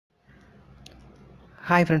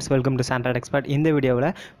Hi friends, welcome to SANTRA techspot. இந்த வீடியோவில்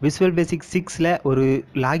Visual Basic 6ல ஒரு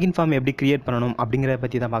லாகின் ஃபார்ம் எப்படி கிரியேட் பண்ணணும் அப்படிங்கிறத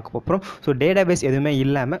பற்றி தான் பார்க்க போகிறோம். ஸோ டேட்டாபேஸ் எதுவுமே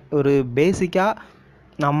இல்லாமல் ஒரு பேசிக்காக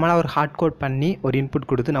நம்மளாக ஒரு ஹார்ட் கோட் பண்ணி ஒரு இன்புட்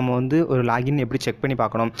கொடுத்து நம்ம வந்து ஒரு லாகின் எப்படி செக் பண்ணி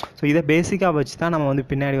பார்க்கணும். ஸோ இதை பேசிக்காக வச்சு தான் நம்ம வந்து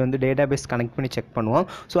பின்னாடி வந்து டேட்டாபேஸ் கனெக்ட் பண்ணி செக் பண்ணுவோம்.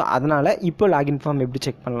 ஸோ அதனால் இப்போ லாகின் ஃபார்ம் எப்படி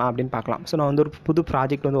செக் பண்ணலாம் அப்படின்னு பார்க்கலாம். ஸோ நான் வந்து ஒரு புது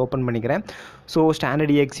ப்ராஜெக்ட் வந்து ஓப்பன் பண்ணிக்கிறேன். ஸோ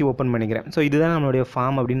ஸ்டாண்டர்ட் EXE ஓப்பன் பண்ணிக்கிறேன். ஸோ இதுதான் நம்மளுடைய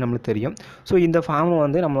ஃபார்ம் அப்படின்னு நம்மளுக்கு தெரியும். ஸோ இந்த ஃபார்மை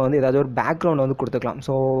வந்து நம்ம வந்து ஏதாவது ஒரு பேக்ரவுண்ட் வந்து கொடுத்துக்கலாம்.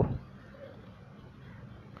 ஸோ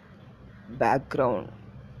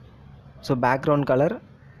பேக்ரவுண்ட் கலர்,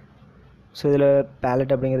 ஸோ இதில்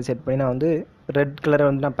பேலட் அப்படிங்கிறது செட் பண்ணி நான் வந்து ரெட் கலரை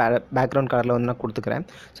வந்து நான் பேக்ரவுண்ட் கலரில் வந்து நான் கொடுத்துக்கிறேன்.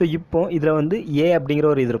 ஸோ இப்போ இதில் வந்து ஏ அப்படிங்கிற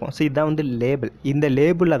ஒரு இது இருக்கும். ஸோ இதுதான் வந்து லேபிள். இந்த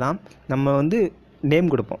லேபிளில் தான் நம்ம வந்து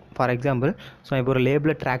நேம் கொடுப்போம். ஃபார் எக்ஸாம்பிள் ஸோ இப்போ ஒரு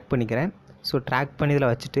லேபிளை ட்ராக் பண்ணிக்கிறேன். ஸோ ட்ராக் பண்ணி இதில்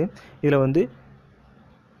வச்சுட்டு இதில் வந்து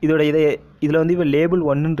இதில் வந்து இப்போ லேபிள்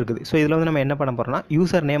 1ன்னு இருக்குது. ஸோ இதில் வந்து நம்ம என்ன பண்ண போகிறோம்னா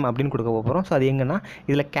யூசர் நேம் அப்படின்னு கொடுக்க போகிறோம். ஸோ அது எங்கன்னா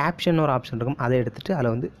இதில் கேப்ஷன் ஒரு ஆப்ஷன் இருக்கும். அதை எடுத்துகிட்டு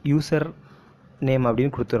அதில் வந்து யூசர் நேம்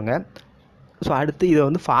அப்படின்னு கொடுத்துருங்க. ஸோ அடுத்து இதை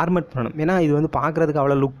வந்து ஃபார்மேட் பண்ணணும். ஏன்னா இது வந்து பார்க்குறதுக்கு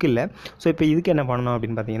அவ்வளோ லுக் இல்லை. ஸோ இப்போ இதுக்கு என்ன பண்ணணும்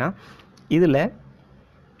அப்படின்னு பார்த்தீங்கன்னா இதில்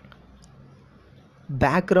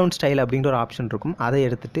பேக்ரவுண்ட் ஸ்டைல் அப்படிங்கிற ஒரு ஆப்ஷன் இருக்கும். அதை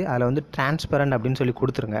எடுத்துகிட்டு அதில் வந்து டிரான்ஸ்பரண்ட் அப்படின்னு சொல்லி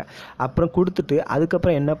கொடுத்துருங்க. அப்புறம் கொடுத்துட்டு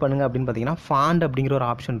அதுக்கப்புறம் என்ன பண்ணுங்கள் அப்படின்னு பார்த்தீங்கன்னா ஃபாண்ட் அப்படிங்கிற ஒரு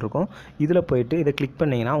ஆப்ஷன் இருக்கும். இதில் போய்ட்டு இதை கிளிக்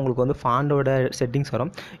பண்ணிங்கன்னா உங்களுக்கு வந்து ஃபாண்டோட செட்டிங்ஸ்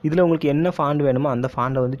வரும். இதில் உங்களுக்கு என்ன ஃபாண்ட் வேணுமோ அந்த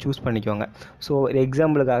ஃபாண்டை வந்து சூஸ் பண்ணிக்கோங்க. ஸோ ஒரு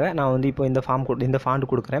எக்ஸாம்பிளுக்காக நான் வந்து இப்போ இந்த ஃபாண்ட்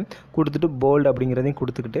கொடுக்குறேன். கொடுத்துட்டு போல்டு அப்படிங்கிறதையும்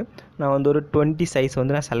கொடுத்துக்கிட்டு நான் வந்து ஒரு 20 சைஸ்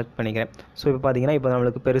வந்து நான் செலக்ட் பண்ணிக்கிறேன். ஸோ இப்போ பார்த்தீங்கன்னா இப்போ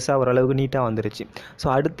நம்மளுக்கு பெருசாக ஓரளவுக்கு நீட்டாக வந்துருச்சு. ஸோ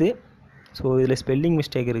அடுத்து ஸோ இதில் ஸ்பெல்லிங்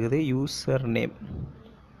மிஸ்டேக் இருக்குது. User name.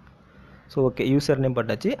 So okay, user name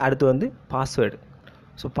போட்டாச்சு. அடுத்து வந்து பாஸ்வேர்டு.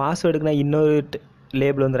 ஸோ பாஸ்வேர்டுக்கு நான் இன்னொரு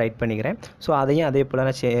லேபிள் வந்து ரைட் பண்ணிக்கிறேன். ஸோ அதையும் அதே போல்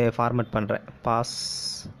நான் ஃபார்மேட் பண்ணுறேன்.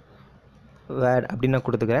 பாஸ்வேர்டு அப்படின்னு நான்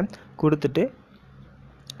கொடுத்துக்கிறேன். கொடுத்துட்டு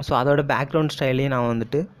ஸோ அதோட பேக்ரவுண்ட் ஸ்டைலையும் நான்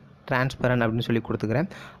வந்துட்டு டிரான்ஸ்பரண்ட் அப்படின்னு சொல்லி கொடுத்துக்கிறேன்.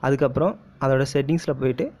 அதுக்கப்புறம் அதோட செட்டிங்ஸில்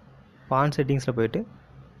போயிட்டு ஃபாண்ட் செட்டிங்ஸில் போயிட்டு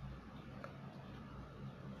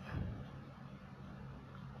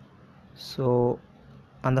ஸோ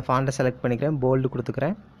அந்த ஃபாண்ட்டை செலக்ட் பண்ணிக்கிறேன். போல்டு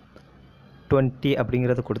கொடுத்துக்கிறேன். 20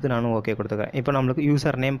 அப்படிங்கிறத கொடுத்து நானும் ஓகே கொடுத்துக்கிறேன். இப்போ நம்மளுக்கு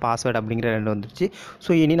யூசர் நேம் பாஸ்வேர்டு அப்படிங்கிற ரெண்டு வந்துருச்சு. ஸோ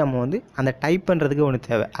இனி நம்ம வந்து அந்த டைப் பண்ணுறதுக்கு ஒன்று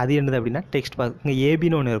தேவை. அது என்னது அப்படின்னா டெக்ஸ்ட் பாக்ஸ். இங்கே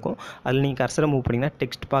ஏபின்னு ஒன்று இருக்கும். அதில் நீங்கள் கர்சரை மூவ் பண்ணிங்கன்னா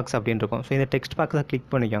டெக்ஸ்ட் பாக்ஸ் அப்படின்னு இருக்கும். ஸோ இந்த டெக்ஸ்ட் பாக்ஸை கிளிக்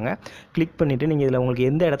பண்ணிக்கோங்க. கிளிக் பண்ணிவிட்டு நீங்கள் இதில் உங்களுக்கு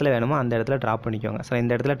எந்த இடத்துல வேணுமோ அந்த இடத்துல ட்ராப் பண்ணிக்கோங்க. ஸோ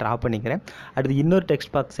இந்த இடத்துல ட்ராப் பண்ணிக்கிறேன். அடுத்து இன்னொரு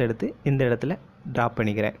டெக்ஸ்ட் பாக்ஸ் எடுத்து இந்த இடத்துல ட்ராப்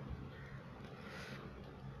பண்ணிக்கிறேன்.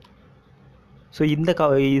 ஸோ இந்த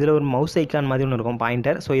இதில் ஒரு மவுஸ் ஐக்கான் மாதிரி ஒன்று இருக்கும்,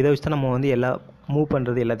 பாயிண்டர். ஸோ இதை வச்சு தான் நம்ம வந்து மூவ்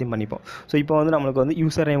பண்ணுறது எல்லாத்தையும் பண்ணிப்போம். ஸோ இப்போ வந்து நம்மளுக்கு வந்து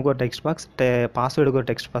யூசர் நேமுக்கு ஒரு டெக்ஸ்ட் பாக்ஸ், பாஸ்வேர்டுக்கு ஒரு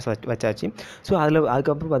டெக்ஸ்ட் பாக்ஸ் வச்சாச்சு. ஸோ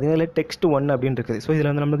அதுக்கப்புறம் பார்த்திங்கன்னா இதில் டெக்ஸ்ட் 1 அப்படின்னு இருக்குது. ஸோ இதில்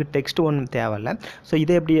வந்து நம்மளுக்கு டெக்ஸ்ட் 1 தேவையில்லை. ஸோ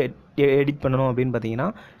இதை எப்படி எடிட் பண்ணணும் அப்படின்னு பார்த்தீங்கன்னா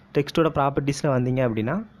டெக்ஸ்ட்டோட ப்ராப்பர்ட்டிஸில் வந்தீங்க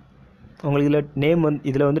அப்படின்னா உங்களுக்கு இதில் நேம் வந்து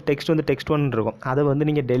இதில் வந்து டெக்ஸ்ட் 1 இருக்கும். அதை வந்து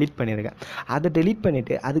நீங்கள் டெலிட் பண்ணிடுங்க. அதை டெலிட்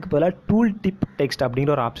பண்ணிவிட்டு அதுக்கு பதிலாக டூல் டிப் டெக்ஸ்ட்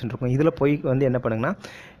அப்படிங்கிற ஒரு ஆப்ஷன் இருக்கும். இதில் போய் வந்து என்ன பண்ணுங்கன்னா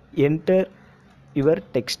என்டர் யுவர்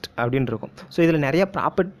டெக்ஸ்ட் அப்படின்னு இருக்கும். ஸோ இதில் நிறைய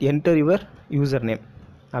என்டர் யுவர் யூசர் நேம்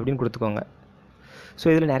அப்படின்னு கொடுத்துக்கோங்க. ஸோ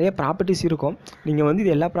இதில் நிறைய ப்ராப்பர்ட்டிஸ் இருக்கும். நீங்கள் வந்து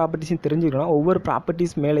இது எல்லா ப்ராப்பர்ட்டிஸையும் தெரிஞ்சுக்கணும். ஒவ்வொரு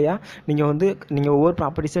ப்ராப்பர்ட்டிஸ் மேலேயா நீங்கள் ஒவ்வொரு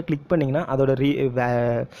ப்ராப்பர்ட்டிஸாக கிளிக் பண்ணிங்கன்னா அதோட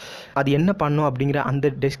அது என்ன பண்ணும் அப்படிங்கிற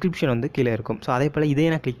அந்த டெஸ்கிரிப்ஷன் வந்து கீழே இருக்கும். ஸோ அதே போல் இதையே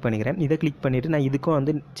நான் கிளிக் பண்ணிக்கிறேன். இதை கிளிக் பண்ணிவிட்டு நான் இதுக்கும்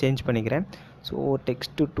வந்து சேஞ்ச் பண்ணிக்கிறேன். ஸோ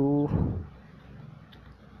டெக்ஸ்ட்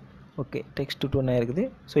 2 இருக்குது.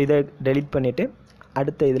 ஸோ இதை டெலிட் பண்ணிவிட்டு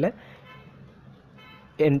அடுத்த இதில்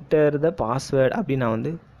என்டர் த பாஸ்வேர்டு அப்படின்னு நான் வந்து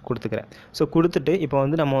கொடுத்துக்கிறேன். ஸோ கொடுத்துட்டு இப்போ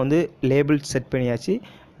வந்து நம்ம வந்து லேபிள் செட் பண்ணியாச்சு,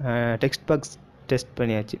 டெக்ஸ்ட் பாக்ஸ் டெஸ்ட்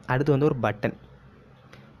பண்ணியாச்சு. அடுத்து வந்து ஒரு பட்டன்.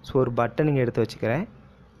 ஸோ ஒரு பட்டன் இங்கே எடுத்து வச்சுக்கிறேன்.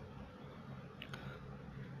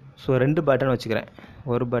 ஸோ 2 பட்டன் வச்சுக்கிறேன்.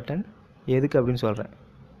 ஒரு பட்டன் எதுக்கு அப்படின்னு சொல்கிறேன்.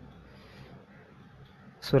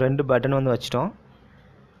 ஸோ 2 பட்டன் வந்து வச்சிட்டோம்.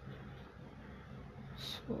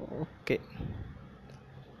 ஸோ ஓகே,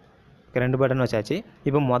 2 பட்டன் வச்சாச்சு.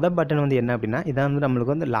 இப்போ மொதல் பட்டன் வந்து என்ன அப்படின்னா இதான் வந்து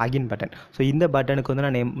நம்மளுக்கு வந்து லாகின் பட்டன். ஸோ இந்த பட்டனுக்கு வந்து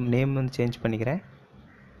நான் நேம் வந்து சேஞ்ச் பண்ணிக்கிறேன்.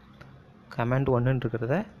 கமெண்ட் 1ன்னு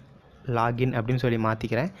இருக்கிறத லாகின் அப்படின்னு சொல்லி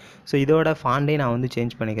மாற்றிக்கிறேன். ஸோ இதோட ஃபாண்டே நான் வந்து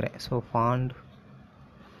சேஞ்ச் பண்ணிக்கிறேன். ஸோ ஃபாண்ட்,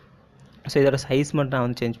 ஸோ இதோட சைஸ் மட்டும் நான்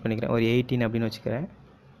வந்து சேஞ்ச் பண்ணிக்கிறேன். ஒரு 18 அப்படின்னு வச்சுக்கிறேன்.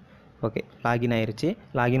 ஓகே, லாகின் ஆயிடுச்சு.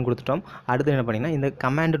 லாகின் கொடுத்துட்டோம். அடுத்து என்ன பண்ணிங்கன்னா இந்த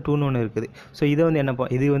கமாண்ட் 2ன்னு ஒன்று இருக்குது. ஸோ இது வந்து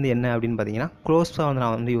என்ன அப்படின்னு பார்த்தீங்கன்னா க்ளோஸாக வந்து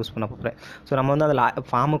நான் வந்து யூஸ் பண்ண போகிறேன். ஸோ நம்ம வந்து அந்த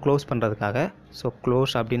ஃபார்மை க்ளோஸ் பண்ணுறதுக்காக ஸோ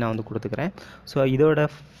க்ளோஸ் அப்படின்னு நான் வந்து கொடுத்துக்கிறேன். ஸோ இதோட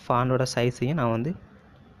ஃபாண்டோட சைஸையும் நான் வந்து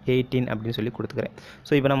 18 அப்படின்னு சொல்லி கொடுத்துக்கிறேன்.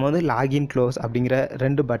 ஸோ இப்போ நம்ம வந்து லாகின் க்ளோஸ் அப்படிங்கிற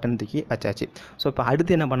 2 பட்டன் தூக்கி வச்சாச்சு. ஸோ இப்போ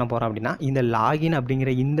அடுத்து என்ன பண்ண போகிறோம் அப்படின்னா இந்த லாகின்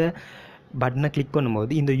அப்படிங்கிற இந்த பட்டனை கிளிக்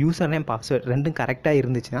பண்ணும்போது இந்த யூசர் நேம் பாஸ்வேர்ட் ரெண்டும் கரெக்டாக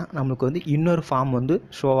இருந்துச்சுன்னா நம்மளுக்கு வந்து இன்னொரு ஃபார்ம் வந்து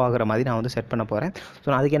ஷோ ஆகிற மாதிரி நான் வந்து செட் பண்ண போகிறேன். ஸோ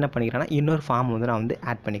நான் அதுக்கு என்ன பண்ணிக்கிறேன்னா இன்னொரு ஃபார்ம் வந்து நான் வந்து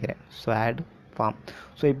ஆட் பண்ணிக்கிறேன். So add form.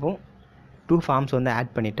 ஸோ இப்போது 2 ஃபார்ம்ஸ் வந்து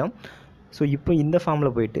ஆட் பண்ணிட்டோம். ஸோ இப்போ இந்த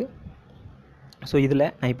ஃபார்மில் போயிட்டு ஸோ இதில்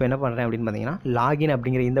நான் இப்போ என்ன பண்ணுறேன் அப்படின்னு பார்த்தீங்கன்னா லாகின்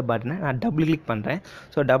அப்படிங்கிற இந்த பட்டனை நான் டபுள் கிளிக் பண்ணுறேன்.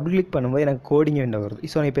 ஸோ டபுள் கிளிக் பண்ணும்போது எனக்கு கோடிங் விண்டோ வருது.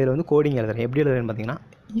 ஸோ நான் இப்போ இதில் வந்து கோடிங் எழுதுறேன். எப்படி எழுதுறேன்னு பார்த்தீங்கன்னா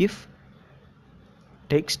இஃப்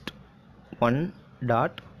டெக்ஸ்ட் ஒன்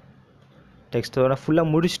டாட் டெக்ஸ்ட்டோட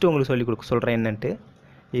ஃபுல்லாக முடிச்சுட்டு உங்களுக்கு சொல்கிறேன் என்னன்ட்டு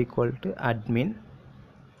equal to admin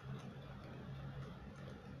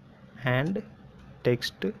and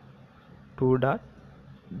text 2 dot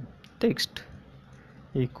text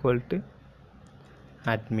equal to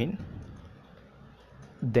admin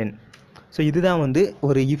then. So இதுதான் வந்து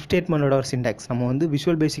ஒரு இஃப் ஸ்டேட்மெண்ட்டோட ஒரு சின்டாக்ஸ். நம்ம வந்து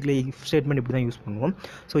விஷுவல் பேசிக்கில் இஃப் ஸ்டேட்மெண்ட் இப்படி தான் யூஸ் பண்ணுவோம்.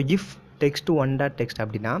 So if text one dot text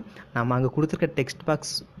அப்படின்னா நம்ம அங்கே கொடுத்துருக்க டெக்ஸ்ட்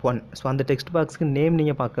பாக்ஸ் 1. ஸோ அந்த டெக்ஸ்ட் பாக்ஸ்க்கு நேம்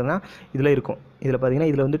நீங்கள் பார்க்கறதுனா இதில் இருக்கும். இதில் பார்த்தீங்கன்னா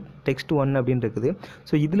இதில் வந்து டெக்ஸ்ட் 1 அப்படின்னு இருக்குது.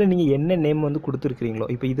 ஸோ இதில் நீங்கள் என்ன நேம் வந்து கொடுத்துருக்கிறீங்களோ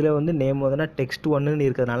இப்போ இதில் வந்து நேம் வந்து நான் டெக்ஸ்ட் 1ன்னு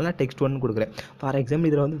இருக்கிறதுனால நான் டெக்ஸ்ட் 1 கொடுக்குறேன். ஃபார்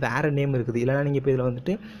எக்ஸாம்பிள் இதில் வந்து வேறு நேம் இருக்குது. இல்லைனா நீங்கள் இப்போ இதில்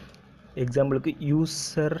வந்துட்டு எக்ஸாம்பிளுக்கு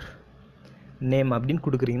யூசர் நேம் அப்படின்னு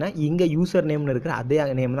கொடுக்குறீங்கன்னா இங்கே யூசர் நேம்னு இருக்கிற அதே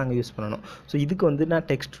நேம் தான் அங்கே யூஸ் பண்ணணும். ஸோ இதுக்கு வந்து நான்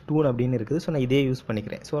டெக்ஸ்ட் 2 அப்படின்னு இருக்குது. ஸோ நான் இதே யூஸ்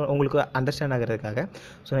பண்ணிக்கிறேன். ஸோ உங்களுக்கு அண்டர்ஸ்டாண்ட் ஆகிறதுக்காக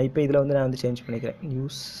ஸோ நான் இப்போ இதில் வந்து நான் வந்து சேஞ்ச் பண்ணிக்கிறேன்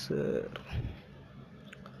யூசர்.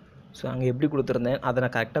 ஸோ அங்கே எப்படி கொடுத்துருந்தேன் அதை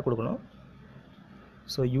நான் கரெக்டாக கொடுக்கணும்.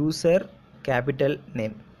 So user capital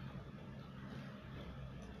name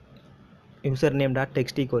user name dot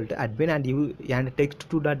text equal to admin and text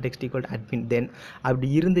 2 dot text equal to admin தென். அப்படி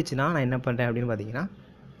இருந்துச்சுன்னா நான் என்ன பண்ணுறேன் அப்படின்னு பார்த்தீங்கன்னா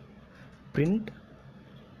print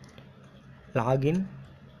login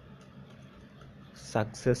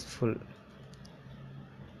successful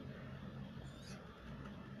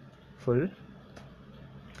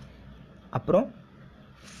அப்புறம்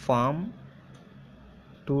form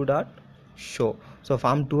 2 dot show. So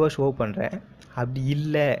form 2 show பண்ணுறேன். அப்படி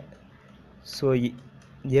இல்லை ஸோ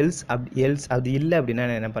எல்ஸ் அப்படி இல்லை அப்படின்னா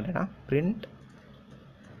நான் என்ன பண்ணுறேன்னா print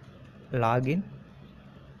login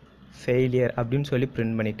failure அப்படின்னு சொல்லி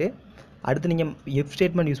பிரிண்ட் பண்ணிவிட்டு அடுத்து நீங்கள் இஃப்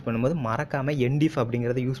ஸ்டேட்மெண்ட் யூஸ் பண்ணும்போது மறக்காமல் எண்டிஃப்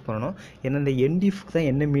அப்படிங்கிறத யூஸ் பண்ணணும். ஏன்னா இந்த எண்டிஃப்க்கு தான்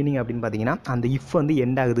என்ன மீனிங் அப்படின்னு பார்த்தீங்கன்னா அந்த இஃப் வந்து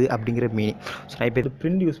எண்ட் ஆகுது அப்படிங்கிற மீனிங். ஸோ நான் இப்போ இது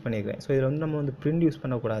பிரிண்ட் யூஸ் பண்ணியிருக்கேன். ஸோ இதில் வந்து நம்ம வந்து பிரிண்ட் யூஸ்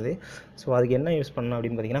பண்ணக்கூடாது. ஸோ அதுக்கு என்ன யூஸ் பண்ணணும்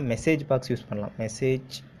அப்படின்னு பார்த்தீங்கன்னா மெசேஜ் பாக்ஸ் யூஸ் பண்ணலாம்.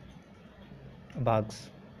 Message box.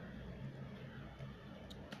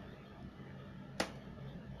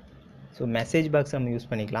 So message box நம்ம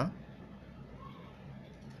யூஸ் பண்ணிக்கலாம்.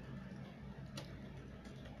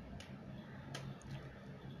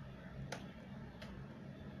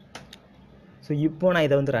 ஸோ இப்போ நான்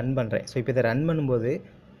இதை வந்து ரன் பண்ணுறேன். ஸோ இப்போ இதை ரன் பண்ணும்போது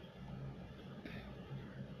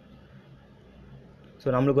ஸோ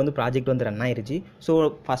நம்மளுக்கு வந்து ப்ராஜெக்ட் வந்து ரன் ஆயிடுச்சு. ஸோ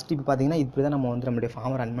ஃபஸ்ட்டு இப்போ பார்த்தீங்கன்னா இப்படி தான் நம்ம வந்து நம்மளுடைய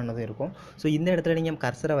ஃபார்மை ரன் பண்ணதும் இருக்கும். ஸோ இந்த இடத்துல நீங்கள்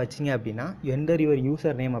கர்சரை வச்சிங்க அப்படின்னா என்டர் யுவர்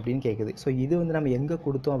யூசர் நேம் அப்படின்னு கேட்குது. ஸோ இது வந்து நம்ம எங்கே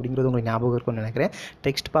கொடுத்தோம் அப்படிங்கிறது உங்களுக்கு ஞாபகம் இருக்கும்னு நினைக்கிறேன்.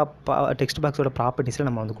 டெக்ஸ்ட் பாக்ஸோட ப்ராப்பர்ட்டிஸில்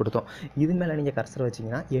நம்ம வந்து கொடுத்தோம். இது மேலே நீங்கள் கர்சரை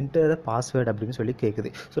வச்சிங்கன்னா என்டர் த பாஸ்வேர்டு அப்படின்னு சொல்லி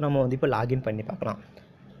கேட்குது. ஸோ நம்ம வந்து இப்போ லாகின் பண்ணி பார்க்கலாம்.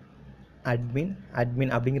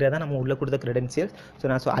 அட்மின் அப்படிங்கிறத நம்ம உள்ளே கொடுத்த க்ரெடென்ஷியல்ஸ்.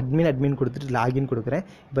 ஸோ அட்மின் கொடுத்துட்டு லாகின் கொடுக்குறேன்.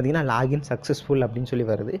 இப்போ பார்த்தீங்கன்னா லாகின் சக்ஸஸ்ஃபுல் அப்படின்னு சொல்லி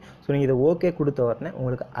வருது. ஸோ நீங்கள் இதை ஓகே கொடுத்த உடனே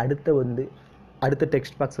உங்களுக்கு அடுத்த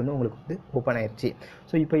டெக்ஸ்ட் பாக்ஸ் வந்து உங்களுக்கு வந்து ஓப்பன் ஆயிடுச்சு.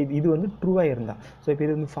 ஸோ இப்போ இது வந்து ட்ரூவாக இருந்தால் ஸோ இப்போ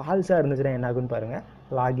இது வந்து ஃபால்ஸாக இருந்துச்சுன்னா என்ன ஆகுன்னு பாருங்கள்.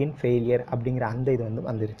 லாகின் ஃபெயிலியர் அப்படிங்கிற அந்த இது வந்து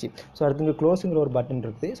வந்துருச்சு. ஸோ அடுத்து இங்கே க்ளோஸுங்கிற ஒரு பட்டன்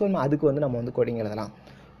இருக்குது. ஸோ அதுக்கு வந்து நம்ம வந்து கோடிங் எழுதலாம்.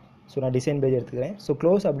 ஸோ நான் டிசைன் பேஜ் எடுத்துக்கிறேன். ஸோ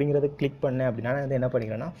க்ளோஸ் அப்படிங்கிறத கிளிக் பண்ணேன் அப்படின்னா நான் வந்து என்ன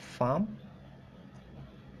பண்ணிக்கிறேன்னா ஃபார்ம்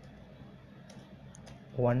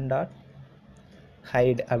 1 டாட்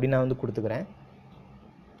ஹைட் அப்படின்னு நான் வந்து கொடுத்துக்கிறேன்.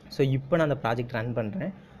 ஸோ இப்போ நான் அந்த ப்ராஜெக்ட் ரன்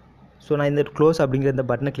பண்ணுறேன். ஸோ நான் இந்த க்ளோஸ் அப்படிங்கிற இந்த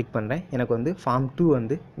பட்டனை கிளிக் பண்ணுறேன். எனக்கு வந்து ஃபார்ம் 2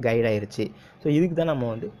 வந்து கைட் ஆயிடுச்சு. ஸோ இதுக்கு தான் நம்ம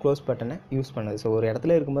வந்து க்ளோஸ் பட்டனை யூஸ் பண்ணது. ஸோ ஒரு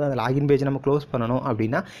இடத்துல இருக்கும்போது அந்த லாகின் பேஜை நம்ம க்ளோஸ் பண்ணணும்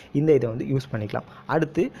அப்படின்னா இந்த இதை வந்து யூஸ் பண்ணிக்கலாம்.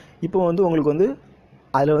 அடுத்து இப்போ வந்து உங்களுக்கு வந்து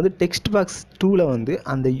அதில் வந்து டெக்ஸ்ட் பாக்ஸ் 2ல் வந்து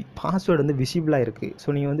அந்த பாஸ்வேர்டு வந்து விசிபிளாக இருக்குது. ஸோ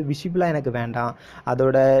நீங்கள் வந்து விசிபிளாக எனக்கு வேண்டாம்,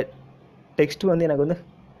 அதோட டெக்ஸ்ட் வந்து எனக்கு வந்து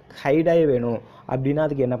ஹைடாகவே வேணும் அப்படின்னா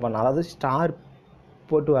அதுக்கு என்ன பண்ணலாம், அதாவது ஸ்டார்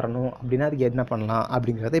போட்டு வரணும் அப்படின்னா அதுக்கு என்ன பண்ணலாம்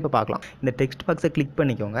அப்படிங்கிறத இப்போ பார்க்கலாம். இந்த டெக்ஸ்ட் பாக்ஸை கிளிக்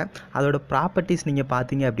பண்ணிக்கோங்க. அதோட ப்ராப்பர்ட்டிஸ் நீங்கள்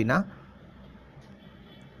பார்த்தீங்க அப்படின்னா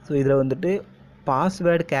ஸோ இதில் வந்துட்டு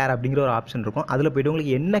பாஸ்வேர்டு கேர் அப்படிங்கிற ஒரு ஆப்ஷன் இருக்கும். அதில் போய்ட்டு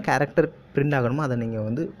உங்களுக்கு என்ன கேரக்டர் பிரிண்ட் ஆகணுமோ அதை நீங்கள்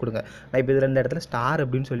வந்து கொடுங்க. நான் இப்போ இதில் இந்த இடத்துல ஸ்டார்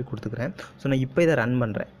அப்படின்னு சொல்லி கொடுத்துக்கிறேன். ஸோ நான் இப்போ இதை ரன்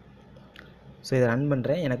பண்ணுறேன். ஸோ இதை ரன்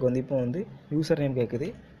பண்ணுறேன். எனக்கு வந்து இப்போ வந்து யூசர் நேம் கேட்குது,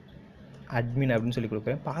 அட்மின் அப்படின்னு சொல்லி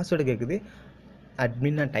கொடுக்குறேன். பாஸ்வேர்டு கேட்குது,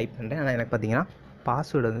 அட்மின் நான் டைப் பண்ணுறேன். ஆனால் எனக்கு பார்த்தீங்கன்னா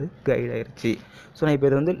பாஸ்வேர்டு வந்து கைட் ஆயிடுச்சு. ஸோ நான் இப்போ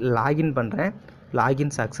இதை வந்து லாகின் பண்ணுறேன்.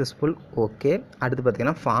 Login successful okay. அடுத்து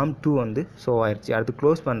பார்த்திங்கன்னா ஃபார்ம் 2 வந்து ஷோ ஆயிடுச்சு. அடுத்து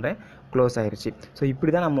க்ளோஸ் பண்ணுறேன், க்ளோஸ் ஆயிடுச்சு. ஸோ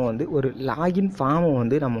இப்படி தான் நம்ம வந்து ஒரு லாகின் ஃபார்மை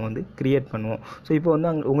வந்து நம்ம வந்து க்ரியேட் பண்ணுவோம். ஸோ இப்போ வந்து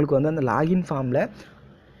உங்களுக்கு வந்து அந்த லாகின் ஃபார்மில்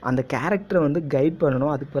அந்த கேரக்டரை வந்து கைட்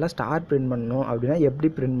பண்ணணும், அதுக்கு பதிலாக ஸ்டார் பிரிண்ட் பண்ணணும் அப்படின்னா எப்படி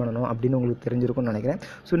பிரிண்ட் பண்ணணும் அப்படின்னு உங்களுக்கு தெரிஞ்சிருக்கும்னு நினைக்கிறேன்.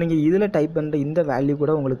 ஸோ நீங்கள் இதில் டைப் பண்ணுற இந்த வேல்யூ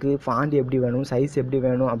கூட உங்களுக்கு ஃபாண்ட் எப்படி வேணும், சைஸ் எப்படி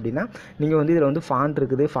வேணும் அப்படின்னா நீங்கள் வந்து இதில் வந்து ஃபாண்ட்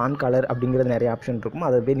இருக்குது, ஃபாண்ட் கலர் அப்படிங்கிறது நிறைய ஆப்ஷன் இருக்கும்,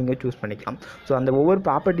 அதை போய் நீங்கள் சூஸ் பண்ணிக்கலாம். ஸோ அந்த ஒவ்வொரு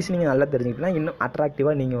ப்ராப்பர்ட்டிஸும் நீங்கள் நல்லா தெரிஞ்சுக்கிட்டீங்கன்னா இன்னும்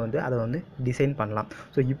அட்ராக்டிவாக நீங்கள் வந்து அதை வந்து டிசைன் பண்ணலாம்.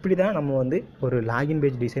 ஸோ இப்படி தான் நம்ம வந்து ஒரு லாகின்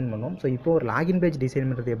பேஜ் டிசைன் பண்ணோம். ஸோ இப்போ ஒரு லாகின் பேஜ் டிசைன்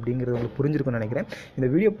பண்ணுறது எப்படிங்கிறது உங்களுக்கு புரிஞ்சிருக்கும்னு நினைக்கிறேன். இந்த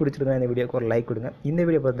வீடியோ பிடிச்சிருந்தா இந்த வீடியோக்கு ஒரு லைக் கொடுங்க. இந்த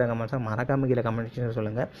வீடியோ பார்த்தாங்க மறக்காமல் கீழே கமெண்ட் செக்ஷனில்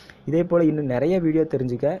சொல்லுங்கள். இதே போல் இன்னும் நிறைய வீடியோ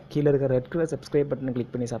தெரிஞ்சுக்க கீழே இருக்கிற ரெட் கலர் சப்ஸ்கிரைப் பட்டனை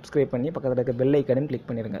கிளிக் பண்ணி சப்ஸ்கிரைப் பண்ணி பக்கத்தில் இருக்க பெல் ஐக்கானையும் கிளிக்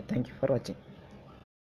பண்ணிடுங்க. தேங்க்யூ ஃபார் வாட்சிங்.